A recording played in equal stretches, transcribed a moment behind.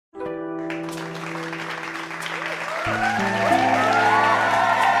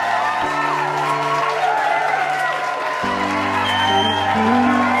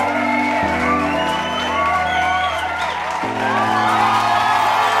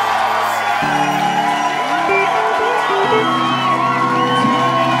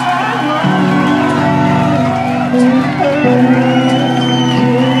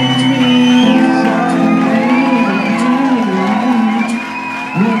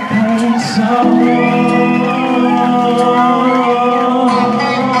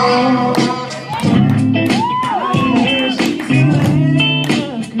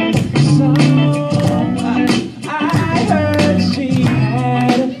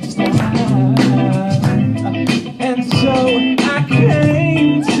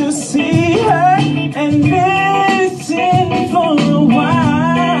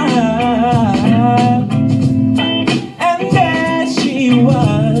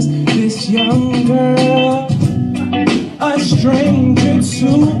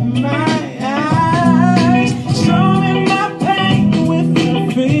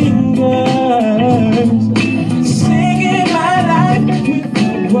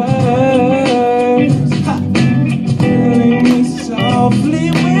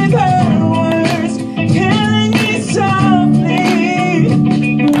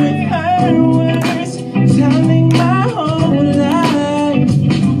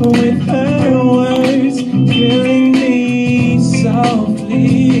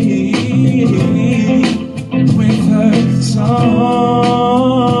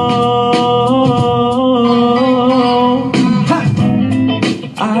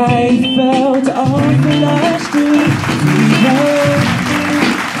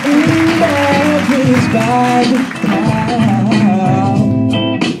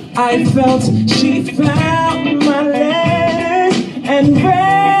I felt she found my letters and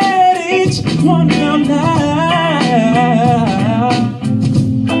read each one out loud.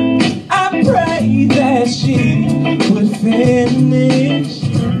 I prayed that she would finish,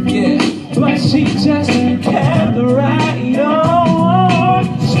 yeah, but she just kept right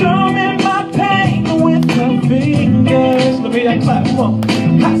on, strumming my pain with her fingers. Let me that clap, come on.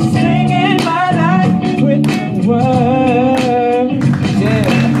 I singing my life with the words,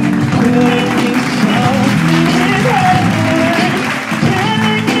 yeah.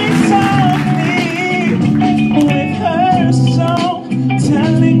 Killing me softly with her song,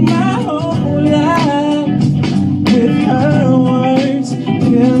 telling my whole life with her words,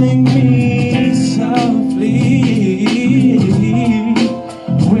 killing me softly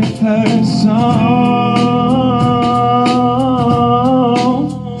with her song.